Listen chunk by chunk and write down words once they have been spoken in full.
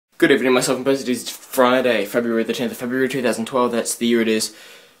Good evening, myself and Buzz. It is Friday, February the 10th of February 2012, that's the year it is,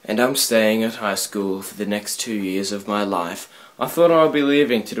 and I'm staying at high school for the next 2 years of my life. I thought I would be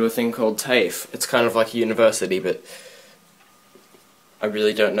leaving to do a thing called TAFE. It's kind of like a university, but I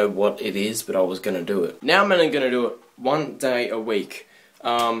really don't know what it is, but I was going to do it. Now I'm only going to do it 1 day a week.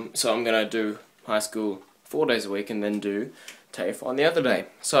 So I'm going to do high school 4 days a week and then do TAFE on the other day.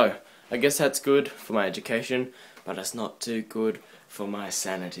 So, I guess that's good for my education, but it's not too good for my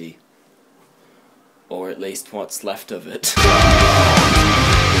sanity. Or at least what's left of it.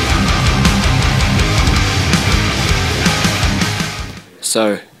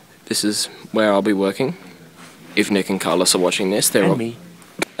 So, this is where I'll be working. If Nick and Carlos are watching this, they're all... me.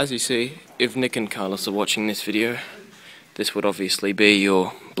 As you see, if Nick and Carlos are watching this video, this would obviously be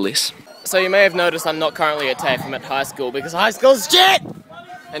your bliss. So you may have noticed I'm not currently at TAFE, I'm at high school, because high school's shit!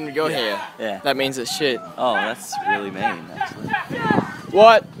 And you're here. Yeah. That means it's shit. Oh, that's really mean, actually.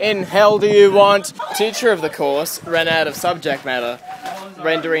 What in hell do you want? Teacher of the course ran out of subject matter,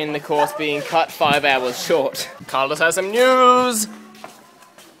 rendering the course being cut 5 hours short. Carlos has some news!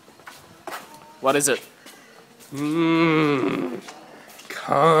 What is it?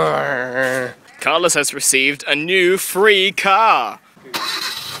 Car. Carlos has received a new free car.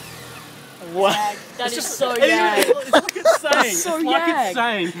 What? That is so yag. It's like it's saying. So it's like yag. it's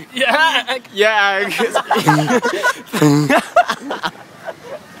saying. Yag. Yag.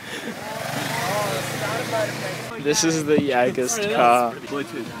 This is the yaggest car.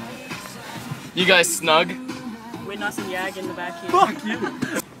 You guys snug? We're nice and yag in the back here. Fuck you.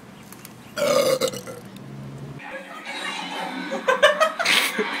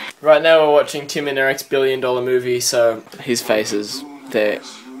 Right now we're watching Tim and Eric's $1 billion movie, so his faces, they're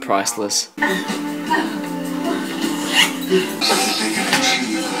priceless. So that they can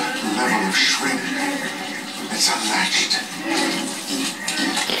achieve a level of shrink that's unmatched.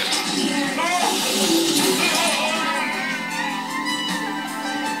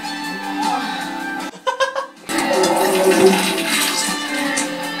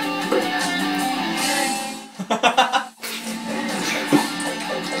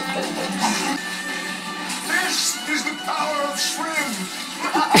 This is the power of shrimp!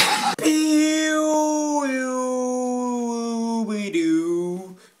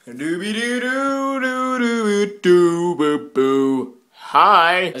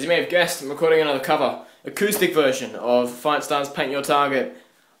 Hi! As you may have guessed, I'm recording another cover, acoustic version of Feinstein's Paint Your Target.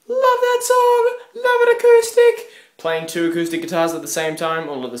 Love that song! Love it acoustic! Playing 2 acoustic guitars at the same time,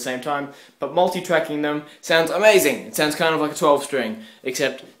 all at the same time, but multi-tracking them sounds amazing. It sounds kind of like a 12-string,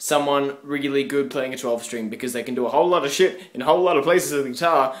 except someone really good playing a 12-string because they can do a whole lot of shit in a whole lot of places with the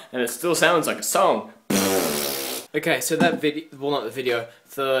guitar, and it still sounds like a song. Okay, so that video, well not the video,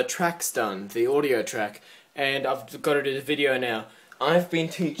 the track's done, the audio track, and I've got to do the video now. I've been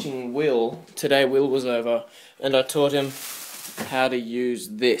teaching Will, today Will was over, and I taught him how to use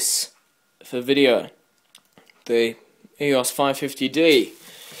this for video. The EOS 550D.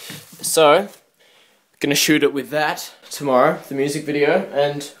 So, gonna shoot it with that tomorrow, the music video,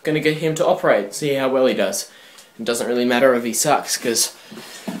 and gonna get him to operate, see how well he does. It doesn't really matter if he sucks, because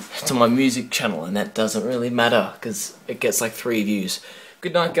it's on my music channel, and that doesn't really matter, because it gets like 3 views.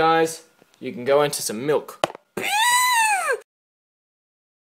 Good night, guys. You can go into some milk.